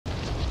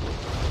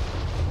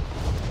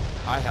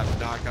I have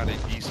not got a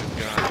decent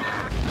gun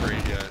on a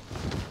crate yet.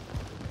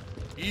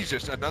 He's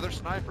just another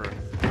sniper.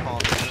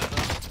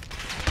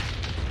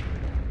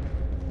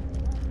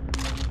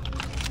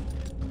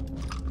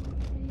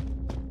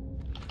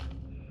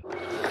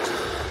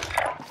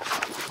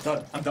 I'm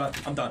done.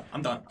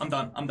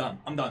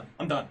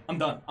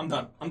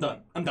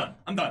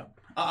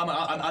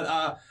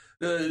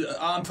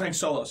 I'm playing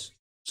solos.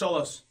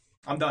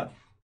 I'm done.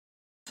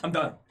 I'm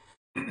done.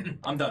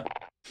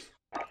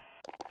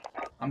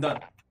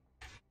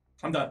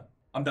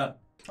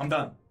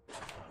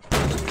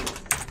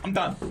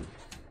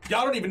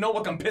 Y'all don't even know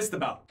what I'm pissed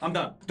about. I'm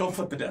done. Don't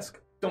flip the desk.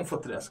 Do it!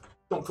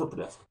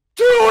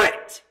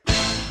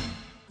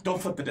 Don't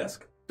flip the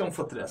desk.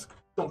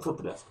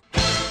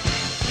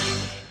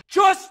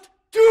 Just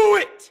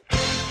do it!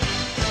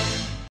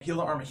 Heal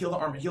the armor.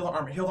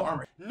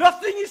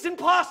 Nothing is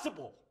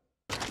impossible!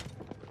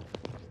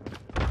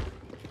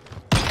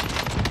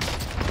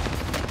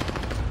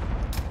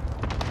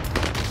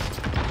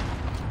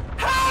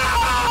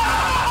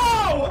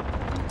 How?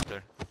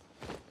 There.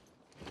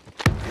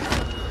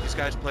 These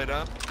guys played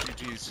up.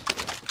 GG's.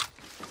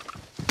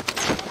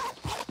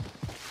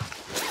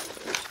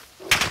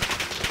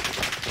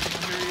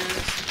 Here he is.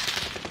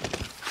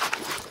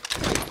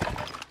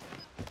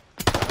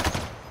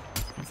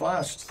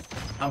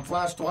 I'm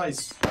flashed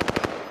twice.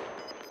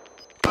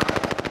 Right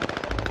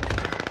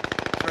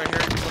here,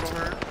 little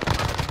hurt.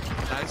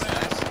 Nice.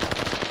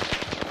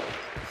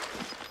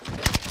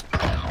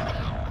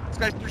 This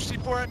guy threw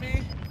C4 at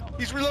me.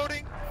 He's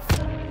reloading.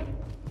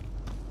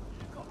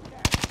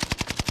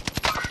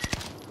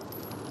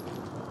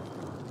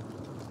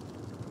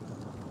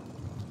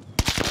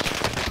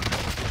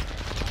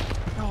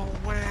 No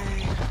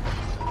way.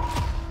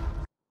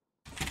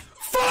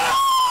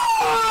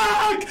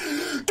 Fuck!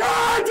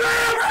 God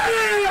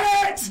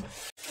damn it!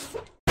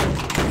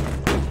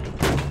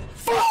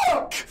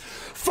 Fuck!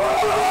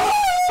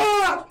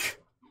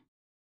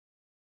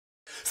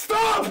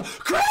 Stop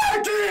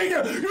cracking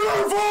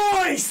your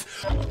voice!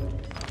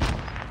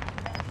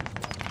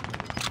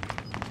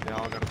 They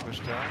all gotta push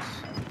to us.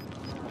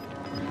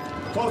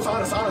 Close,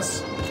 on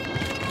us.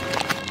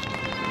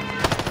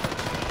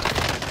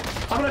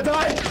 I'm gonna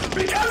die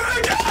because of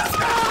the gas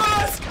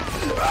mask!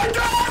 The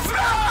gas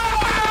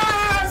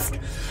mask!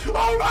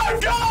 Oh my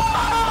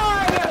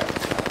god!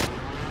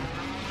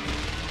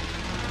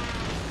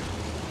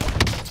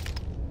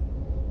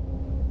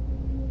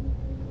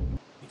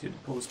 He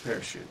didn't pull his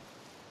parachute.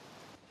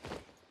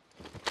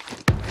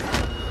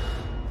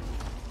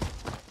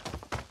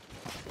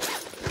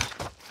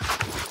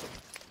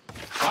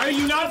 Why are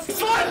you not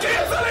slide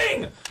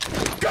canceling?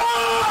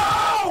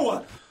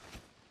 Go!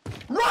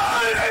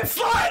 Run and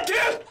slide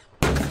cancel!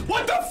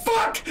 What the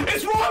fuck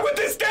is wrong with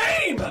this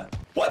game?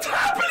 What's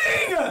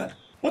happening?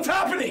 What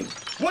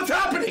is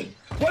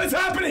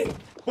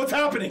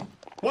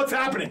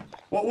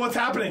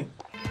happening?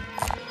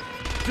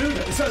 Dude,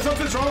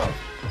 something's wrong.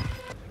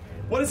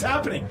 What is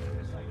happening?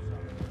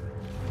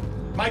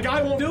 My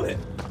guy won't do it.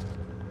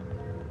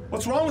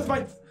 What's wrong with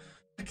my...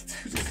 Dude,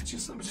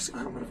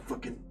 I'm gonna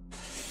fucking...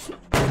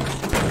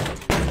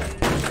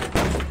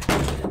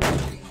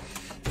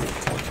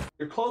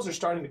 Your clothes are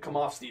starting to come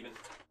off, Steven.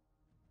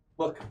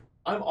 Look,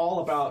 I'm all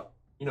about,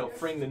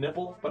 freeing the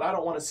nipple, but I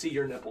don't want to see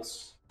your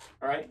nipples.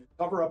 All right?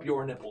 Cover up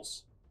your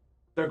nipples.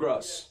 They're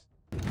gross.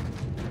 Set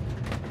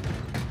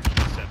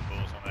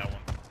bulls on that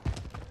one.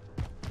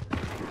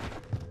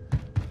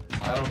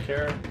 I don't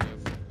care.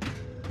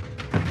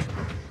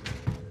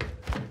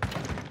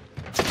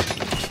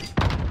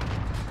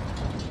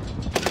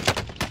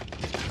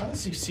 How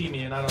does he see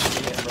me and I don't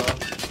see him, bro?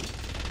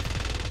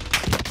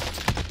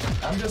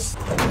 I'm just...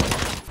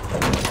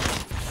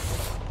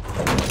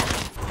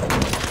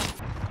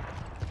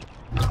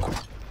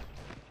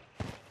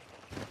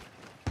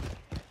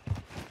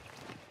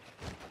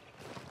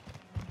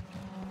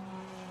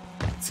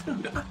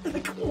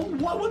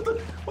 Dude,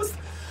 what's...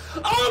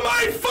 Oh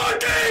my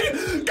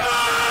fucking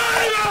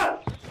god!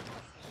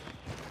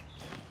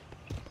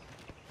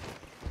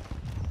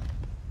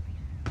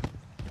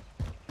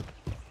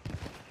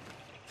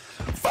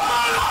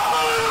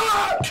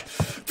 Fuck!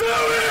 Do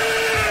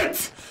it!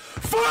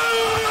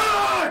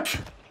 Fuck!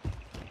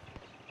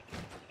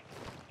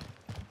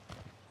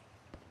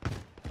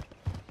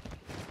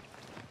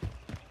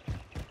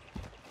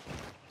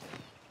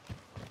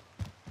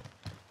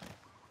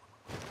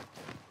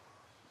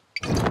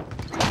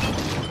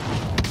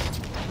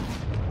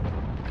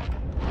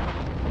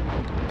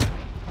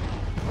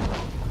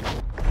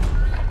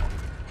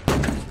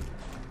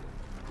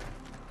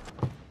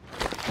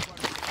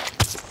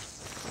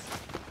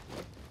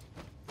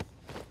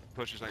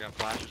 Pushes, I got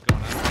flashes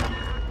going out.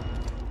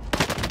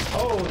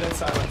 Oh, dead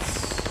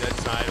silence. Dead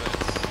silence.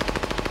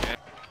 Yeah.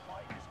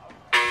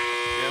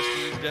 Yes,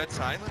 we use dead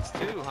silence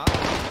too, huh?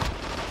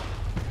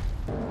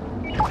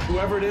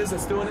 Whoever it is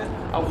that's doing it,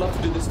 I would love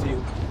to do this to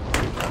you.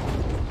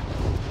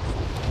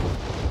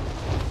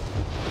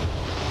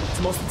 It's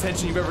the most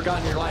attention you've ever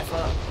gotten in your life,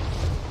 huh?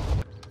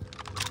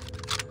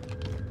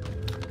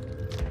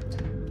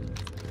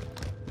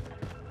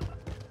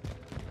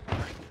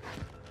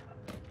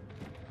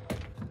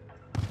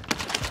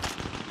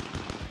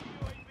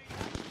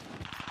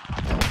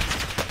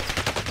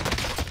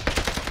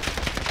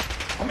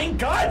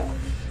 God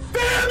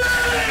damn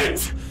it!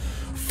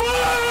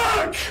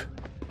 Fuck!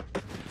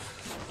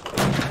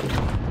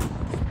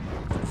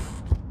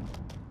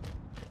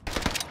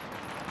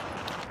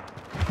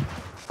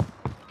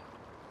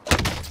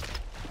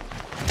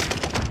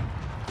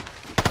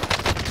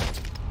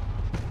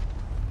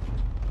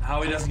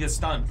 How he doesn't get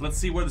stunned. Let's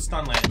see where the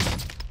stun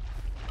lands.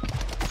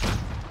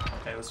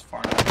 Okay, it was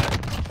far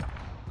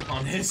enough.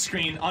 On his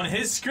screen. On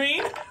his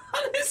screen?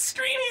 On his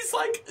screen, he's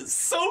like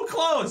so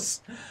close.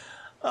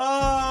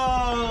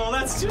 Oh,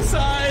 that's just,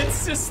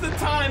 it's just the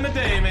time of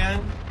day,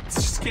 man.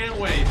 Just can't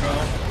wait, bro.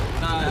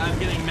 I'm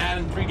getting mad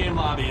in pregame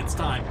lobby. It's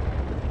time.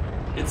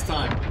 It's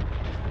time.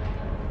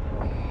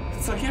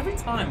 It's like every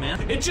time,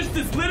 man. It just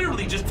is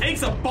literally just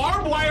takes a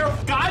barbed wire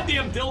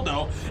goddamn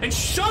dildo and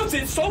shoves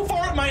it so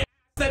far up my ass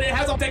that it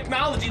has a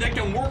technology that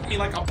can work me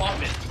like a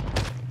puppet.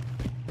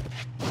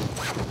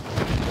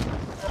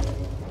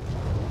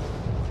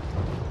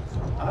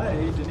 I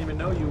didn't even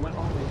know you went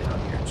all the way down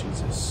here,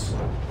 Jesus.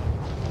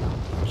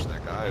 Wish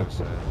that guy was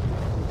dead.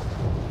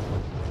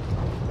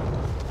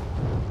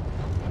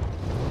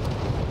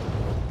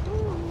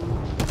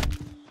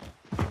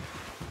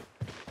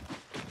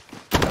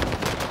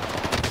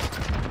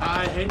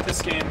 I hate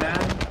this game, man.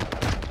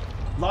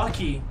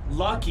 Lucky,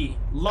 lucky,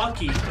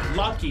 lucky,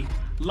 lucky,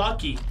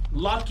 lucky,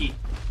 lucky,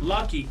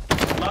 lucky,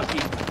 lucky,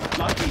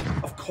 lucky.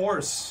 Of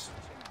course.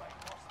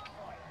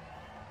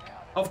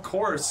 Of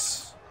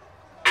course.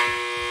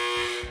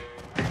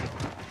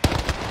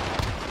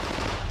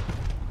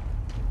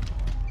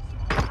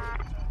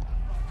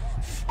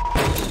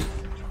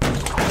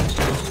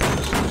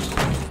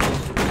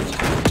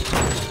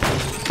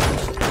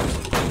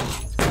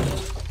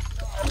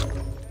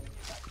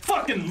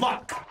 Fucking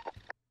luck.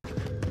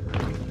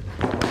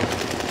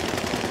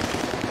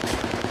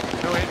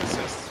 No aim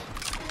assist.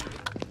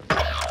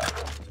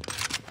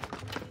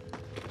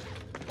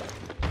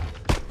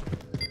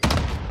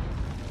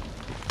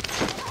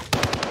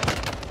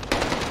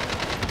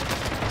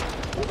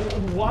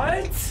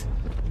 What?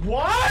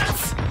 What?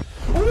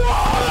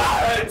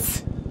 What?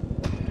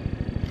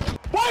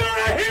 Why don't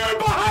I hear it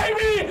behind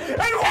me?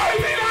 And why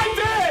is he not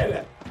dead?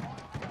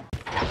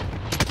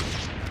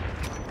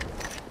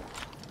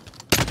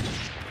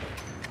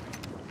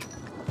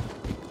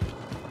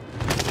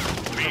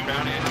 Green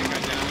bounty, I think I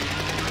down.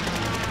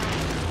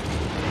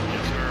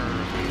 Yes, sir.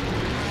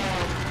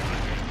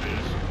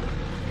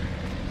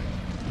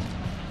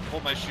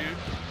 Hold my shoe.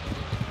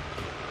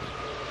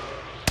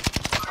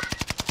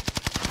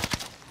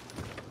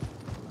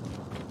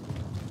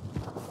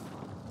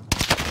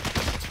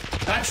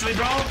 Actually,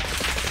 bro,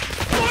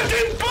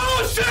 fucking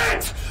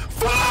bullshit!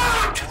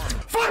 Fuck!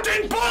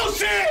 Fucking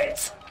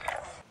bullshit!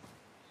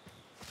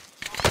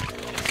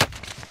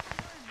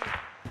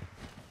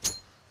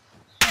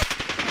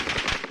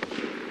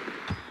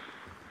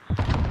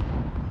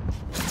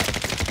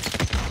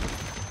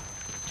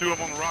 Two of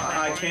them on the rock.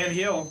 I can't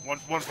heal. One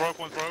broke,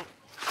 one broke.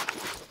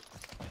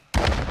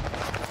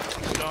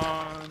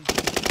 Done.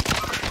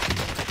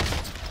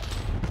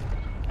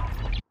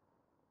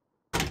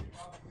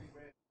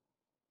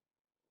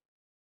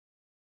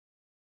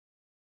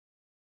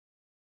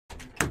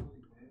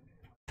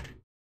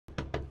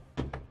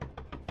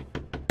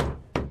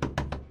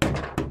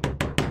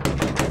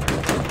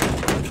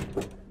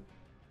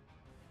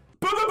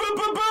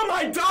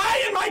 I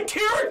die and my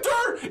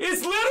character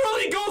is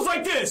literally goes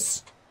like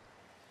this.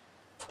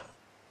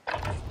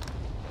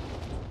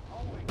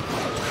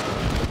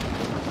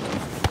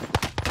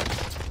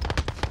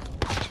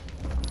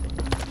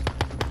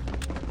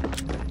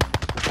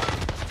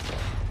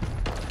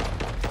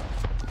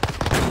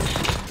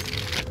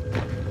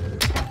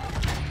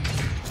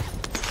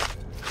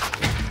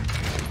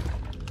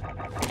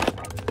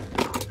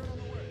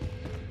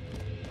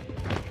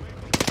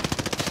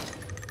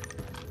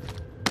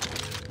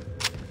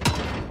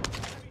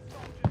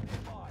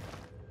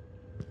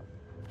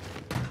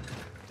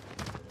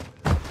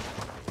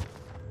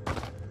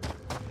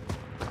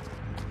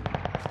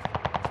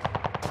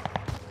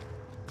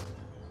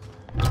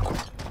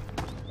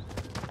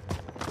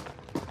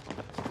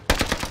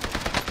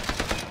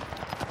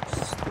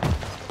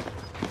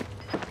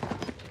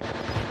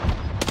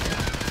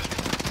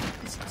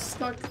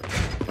 Stuck.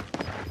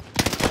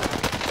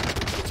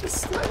 Just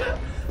stuck.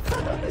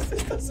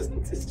 This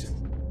doesn't. This just.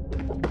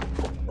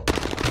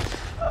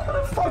 I'm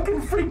gonna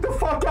fucking freak the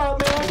fuck out,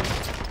 man.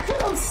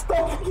 I'm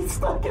stuck. I get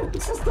stuck. I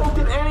just don't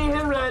get any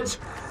hit reg.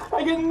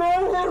 I get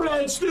no hit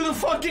reg through the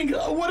fucking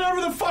whatever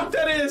the fuck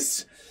that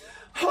is.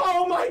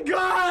 Oh my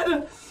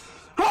god.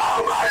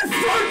 Oh my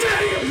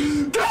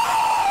fucking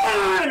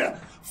god.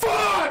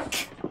 Fuck.